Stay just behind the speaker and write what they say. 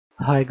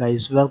Hi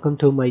guys, welcome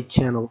to my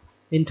channel.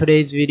 In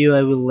today's video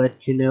I will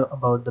let you know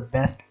about the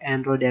best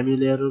Android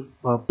emulator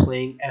for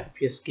playing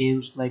FPS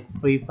games like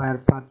Free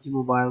Fire, PUBG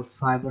Mobile,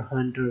 Cyber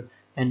Hunter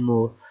and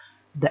more.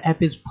 The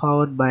app is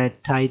powered by a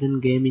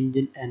Titan game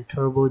engine and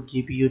turbo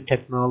GPU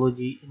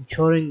technology,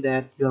 ensuring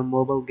that your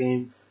mobile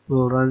game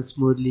will run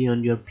smoothly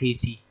on your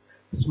PC.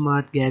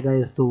 Smartgaga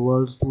is the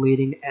world's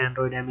leading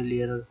Android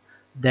emulator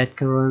that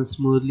can run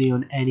smoothly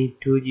on any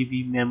 2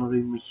 GB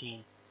memory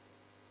machine.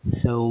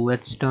 So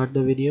let's start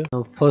the video.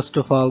 Now, first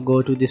of all,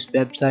 go to this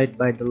website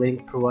by the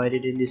link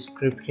provided in the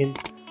description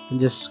and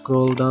just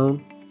scroll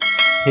down.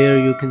 Here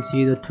you can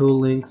see the two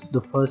links. The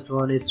first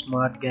one is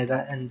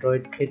Smartgaga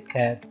Android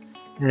KitKat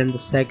and the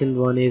second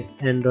one is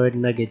Android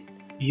Nugget.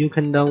 You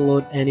can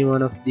download any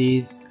one of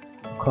these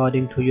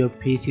according to your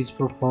PC's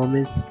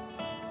performance.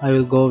 I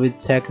will go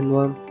with second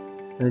one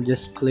and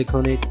just click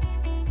on it.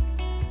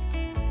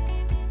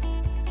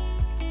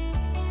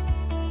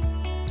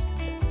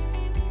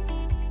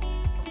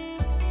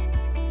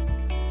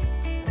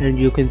 And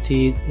you can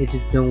see it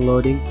is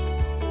downloading.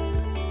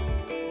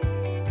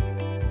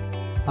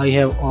 I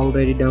have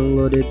already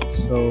downloaded,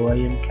 so I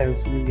am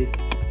cancelling it.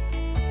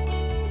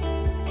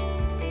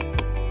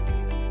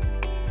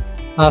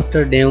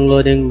 After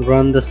downloading,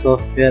 run the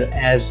software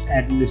as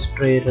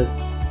administrator.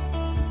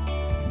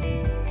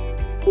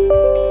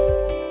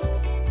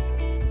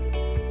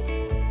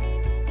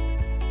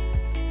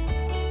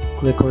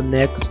 Click on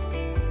next.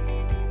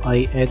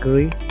 I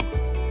agree.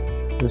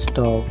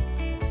 Install.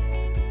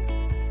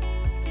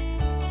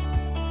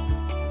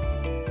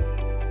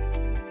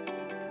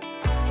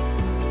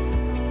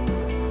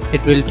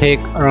 It will take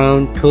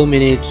around 2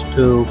 minutes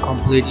to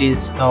completely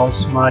install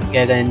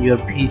Smartgaga in your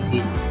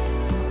PC.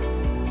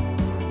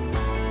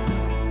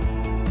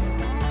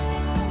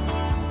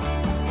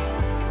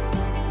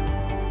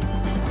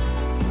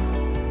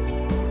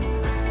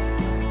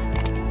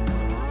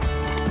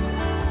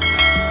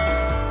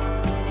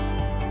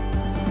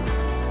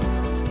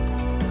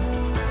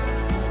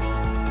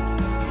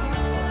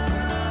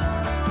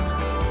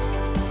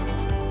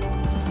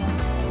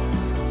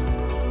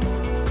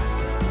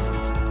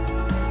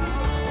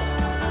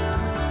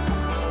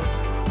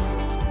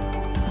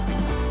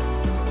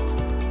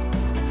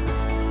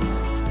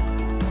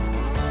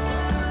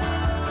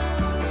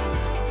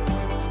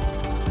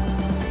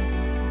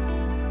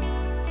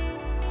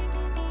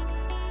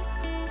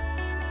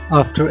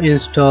 After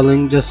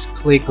installing, just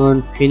click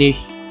on finish.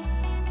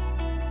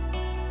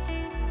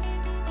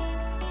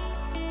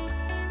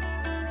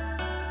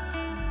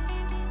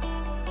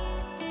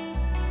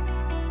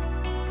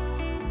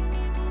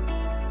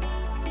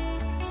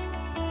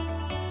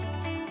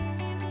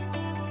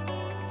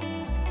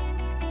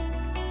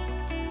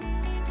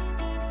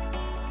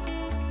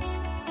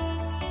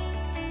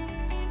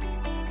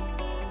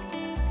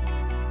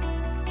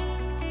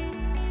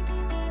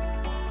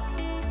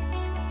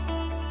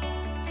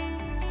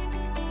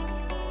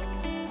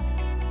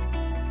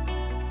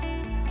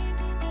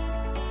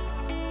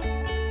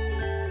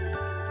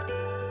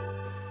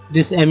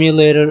 This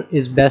emulator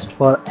is best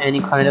for any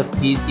kind of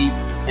PC,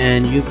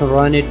 and you can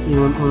run it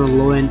even on a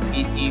low-end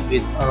PC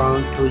with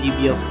around 2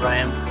 GB of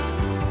RAM.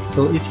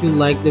 So if you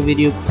like the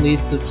video,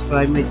 please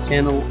subscribe my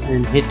channel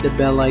and hit the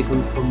bell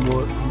icon for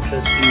more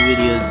interesting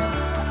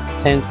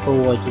videos. Thanks for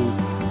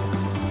watching.